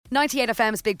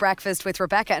98FM's Big Breakfast with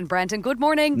Rebecca and Brendan. Good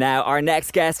morning. Now, our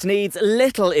next guest needs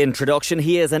little introduction.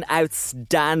 He is an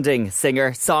outstanding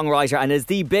singer, songwriter, and is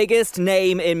the biggest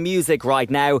name in music right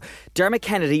now. Dermot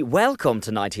Kennedy, welcome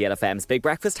to 98FM's Big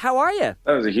Breakfast. How are you?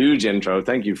 That was a huge intro.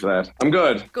 Thank you for that. I'm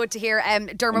good. Good to hear.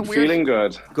 Dermot, I'm feeling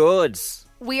good. Good.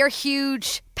 We are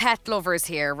huge pet lovers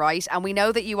here, right? And we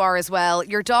know that you are as well.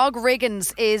 Your dog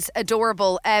Riggins is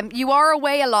adorable. You are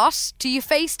away a lot. Do you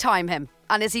FaceTime him?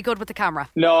 And is he good with the camera?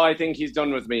 No, I think he's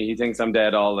done with me. He thinks I'm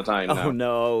dead all the time now. Oh,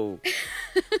 no.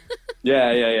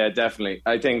 Yeah, definitely.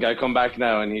 I think I come back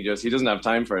now and he doesn't have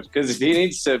time for it because he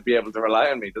needs to be able to rely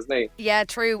on me, doesn't he? Yeah,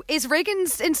 true. Is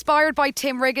Riggins inspired by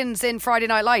Tim Riggins in Friday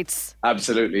Night Lights?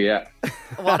 Absolutely, yeah.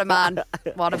 What a man.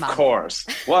 What a man. Of course.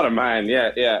 What a man,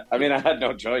 yeah. I mean, I had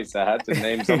no choice. I had to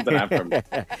name something after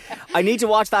him. I need to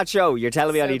watch that show. You're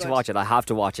telling me So I need good. to watch it. I have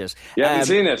to watch it. You haven't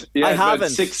seen it? Yeah, I it's about haven't.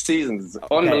 6 seasons. It's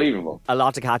unbelievable. A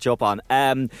lot to catch up on.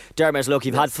 Dermot, look,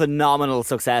 you've had phenomenal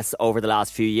success over the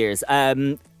last few years.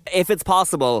 If it's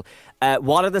possible,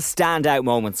 what are the standout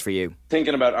moments for you?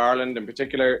 Thinking about Ireland in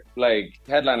particular, like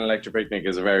Headline Electric Picnic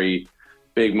is a very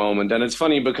big moment. And it's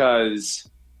funny because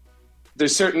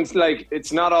there's certain, like,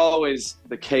 it's not always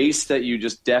the case that you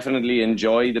just definitely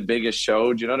enjoy the biggest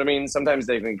show. Do you know what I mean? Sometimes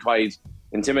they can be quite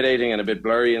intimidating and a bit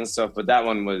blurry and stuff, but that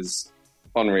one was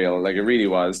unreal. Like, it really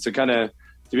was. To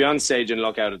be on stage and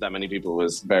look out at that many people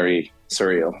was very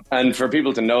surreal. And for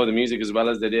people to know the music as well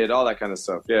as they did, all that kind of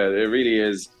stuff. Yeah, it really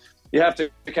is. You have to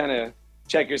kind of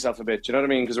check yourself a bit, you know what I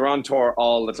mean? Because we're on tour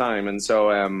all the time. And so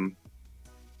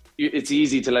it's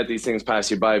easy to let these things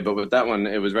pass you by. But with that one,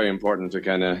 it was very important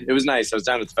to it was nice. I was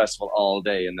down at the festival all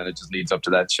day and then it just leads up to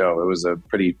that show. It was a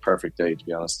pretty perfect day, to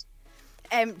be honest.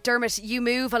 Dermot, you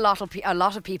move a lot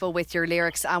of people with your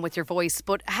lyrics and with your voice.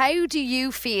 But how do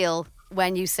you feel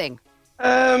when you sing?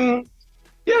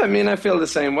 Yeah, I mean, I feel the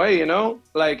same way, you know,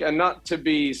 like, and not to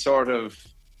be sort of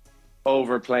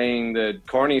overplaying the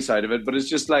corny side of it, but it's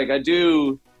just like, I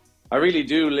really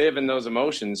do live in those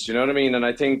emotions, you know what I mean? And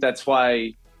I think that's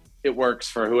why it works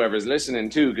for whoever's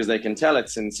listening too, because they can tell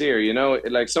it's sincere, you know,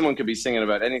 like someone could be singing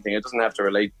about anything. It doesn't have to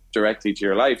relate directly to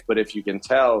your life, but if you can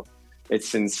tell it's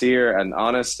sincere and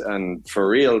honest and for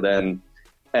real, then,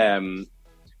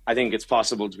 I think it's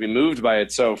possible to be moved by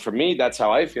it. So for me, that's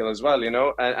how I feel as well, you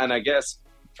know? And I guess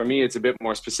for me, it's a bit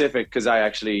more specific because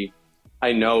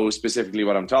I know specifically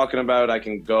what I'm talking about. I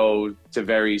can go to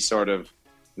very sort of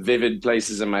vivid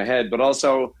places in my head, but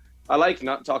also I like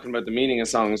not talking about the meaning of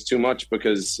songs too much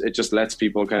because it just lets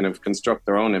people kind of construct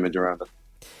their own image around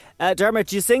it.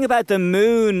 Dermot, you sing about the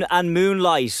moon and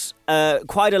moonlight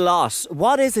quite a lot.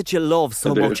 What is it you love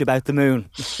so much about the moon?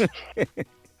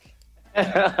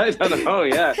 I don't know,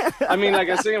 yeah. I mean, like,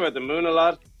 I sing about the moon a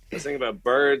lot. I sing about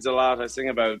birds a lot. I sing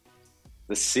about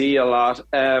the sea a lot.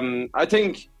 I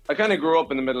think I kind of grew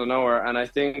up in the middle of nowhere, and I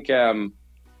think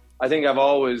I've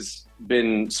always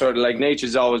been sort of like,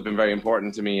 nature's always been very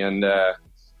important to me. And,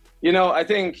 you know, I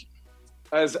think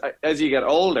as you get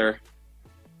older,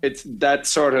 it's that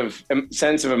sort of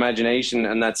sense of imagination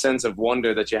and that sense of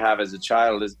wonder that you have as a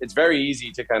child. It's very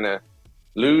easy to kind of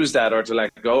lose that or to let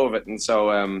go of it. And so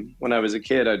when I was a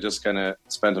kid, I just kind of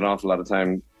spent an awful lot of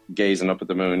time gazing up at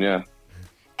the moon, yeah.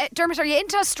 Dermot, are you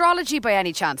into astrology by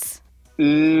any chance?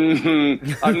 I'm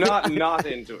not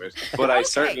into it, but I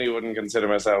certainly wouldn't consider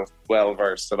myself well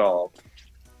versed at all.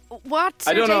 What's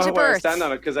I your don't date know of where I birth? stand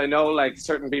on it because I know, like,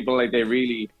 certain people, like, they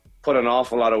really put an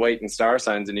awful lot of weight in star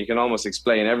signs, and you can almost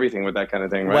explain everything with that kind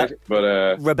of thing, right?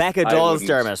 Well, but Rebecca does,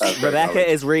 Dermot. Rebecca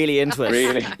is really into it.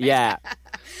 Really? Yeah.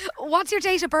 What's your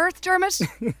date of birth, Dermot?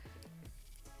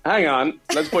 Hang on,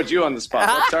 let's put you on the spot.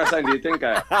 What star sign do you think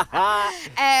I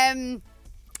am?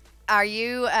 Are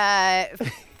you a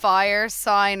fire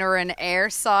sign or an air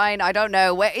sign? I don't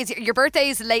know. Your birthday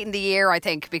is late in the year, I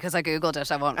think, because I googled it.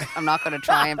 I'm not going to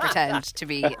try and pretend to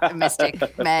be a mystic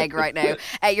Meg right now.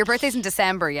 Your birthday's in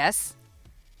December, yes?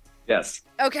 Yes.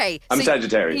 Okay. I'm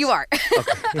Sagittarius. You are.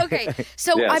 Okay.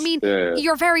 So, Yes, I mean, yeah.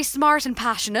 You're very smart and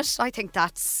passionate. I think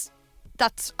that's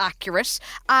accurate.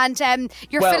 And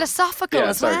you're philosophical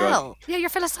as sorry, go well. ahead. Yeah, you're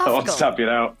I philosophical. won't stop you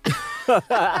now.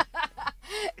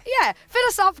 Yeah,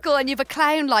 philosophical, and you've a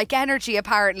clown-like energy,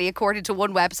 apparently, according to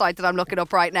one website that I'm looking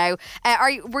up right now.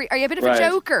 Are you a bit of a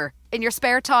joker in your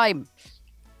spare time?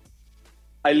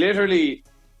 I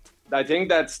think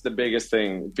that's the biggest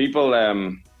thing. People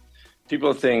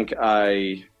think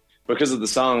because of the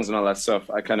songs and all that stuff,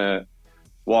 I kind of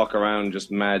walk around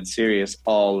just mad serious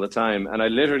all the time. And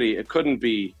it couldn't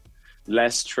be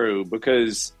less true,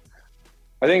 because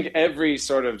I think every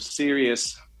sort of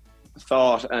serious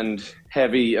thought and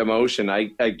heavy emotion, I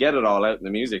get it all out in the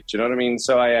music. Do you know what I mean?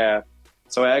 So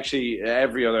So I actually,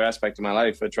 every other aspect of my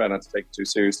life, I try not to take it too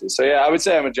seriously. So yeah, I would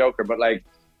say I'm a joker, but like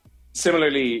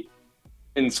similarly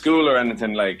in school or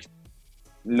anything, like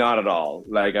not at all.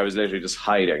 Like I was literally just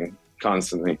hiding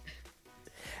constantly.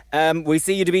 We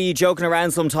see you to be joking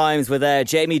around sometimes with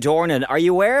Jamie Dornan. Are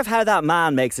you aware of how that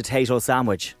man makes a potato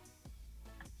sandwich?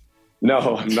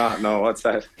 No, I'm not. No, what's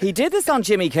that? He did this on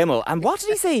Jimmy Kimmel, and what did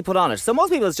he say he put on it? So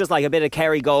most people it's just like a bit of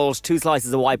Kerrygold, 2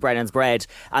 slices of white Brennan's bread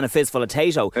and a fistful of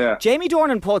potato. Yeah. Jamie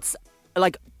Dornan puts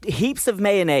like heaps of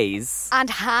mayonnaise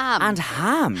And ham.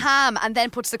 Ham, and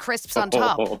then puts the crisps on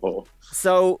top.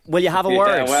 So will you have a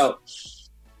word? Well,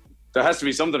 there has to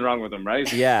be something wrong with him,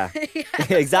 right? Yeah.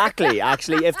 Exactly,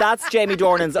 actually. If that's Jamie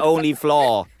Dornan's only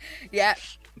flaw, Yeah.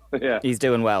 Yeah. he's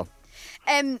doing well.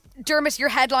 Dermot, you're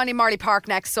headlining Marlay Park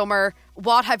next summer.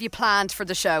 What have you planned for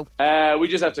the show? We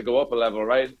just have to go up a level,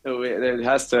 right? It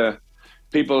has to.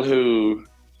 People who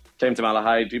came to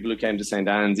Malahide, people who came to St.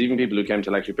 Anne's, even people who came to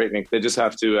Electric Picnic, they just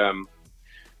have to.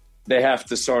 They have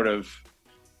to sort of.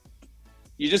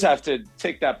 You just have to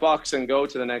tick that box and go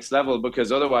to the next level,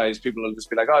 because otherwise people will just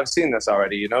be like, "Oh, I've seen this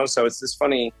already," you know. So it's this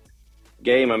funny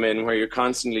game I'm in where you're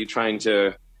constantly trying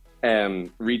to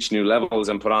reach new levels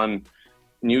and put on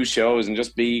new shows and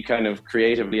just be kind of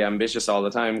creatively ambitious all the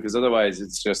time, because otherwise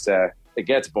it's just it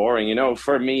gets boring, you know,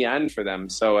 for me and for them.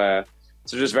 So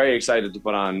just very excited to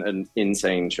put on an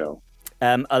insane show.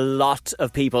 A lot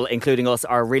of people, including us,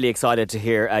 are really excited to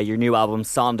hear your new album,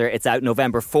 Sonder. It's out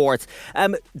November 4th.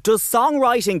 Does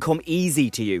songwriting come easy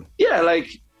to you? Yeah,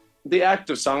 like the act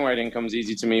of songwriting comes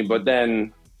easy to me, but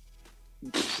then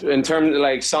in terms of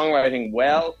like songwriting,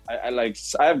 well, I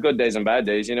have good days and bad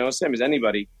days, you know, same as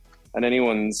anybody and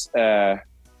anyone's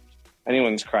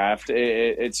craft.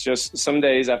 It's just some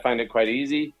days I find it quite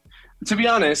easy. To be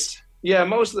honest, yeah,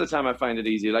 most of the time I find it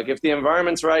easy. Like if the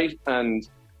environment's right and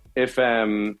if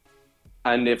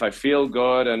I feel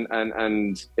good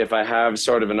and if I have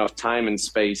sort of enough time and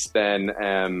space, then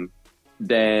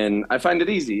I find it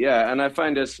easy. Yeah, and I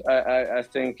find it. I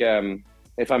think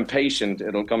if I'm patient,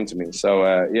 it'll come to me. So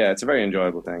yeah, it's a very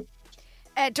enjoyable thing.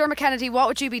 Dermot Kennedy, what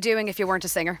would you be doing if you weren't a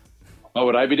singer? What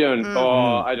would I be doing?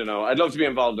 Oh, I don't know. I'd love to be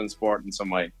involved in sport in some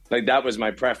way. Like that was my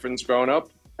preference growing up.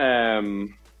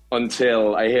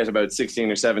 Until I hit about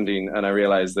 16 or 17 and I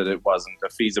realised that it wasn't a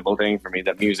feasible thing for me,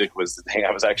 that music was the thing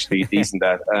I was actually decent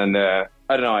at. And I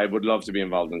don't know, I would love to be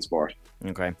involved in sport.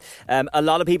 Okay. A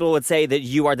lot of people would say that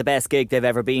you are the best gig they've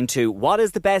ever been to. What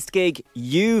is the best gig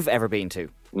you've ever been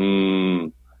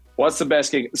to? What's the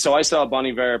best gig? So I saw Bon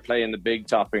Iver play in the Big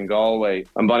Top in Galway,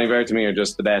 and Bon Iver to me are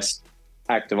just the best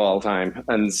act of all time.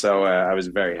 And so I was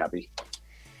very happy.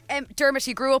 Dermot,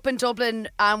 you grew up in Dublin,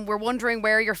 and we're wondering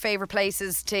where your favourite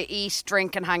places to eat,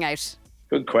 drink and hang out.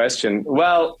 Good question.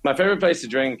 Well, my favourite place to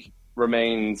drink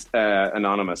remains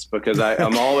anonymous, because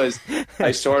I'm always,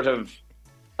 I sort of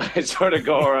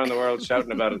go around the world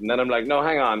shouting about it, and then I'm like, no,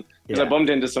 hang on, because I bumped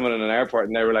into someone in an airport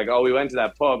and they were like, oh, we went to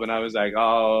that pub, and I was like,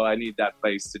 oh, I need that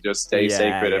place to just stay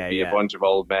sacred and be a bunch of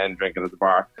old men drinking at the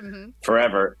bar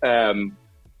forever.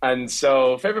 And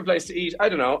so, favourite place to eat? I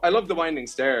don't know. I love the Winding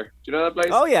Stair. Do you know that place?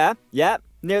 Oh, yeah. Yeah.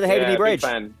 Near the Haveney Bridge. Big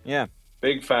fan. Yeah.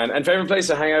 Big fan. And favourite place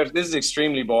to hang out? This is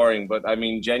extremely boring, but I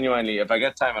mean, genuinely, if I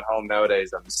get time at home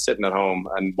nowadays, I'm sitting at home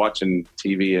and watching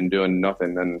TV and doing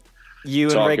nothing and you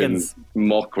talking and Riggins.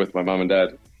 Muck with my mum and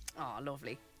dad. Oh,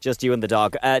 lovely. Just you and the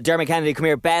dog. Dermot Kennedy, come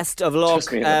here. Best of luck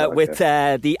Dog, with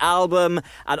the album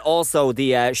and also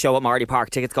the show at Marlay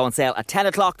Park. Tickets go on sale at 10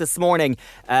 o'clock this morning.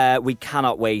 We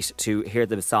cannot wait to hear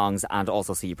the songs and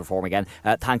also see you perform again.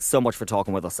 Thanks so much for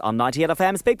talking with us on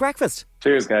 98FM's Big Breakfast.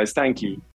 Cheers, guys. Thank you.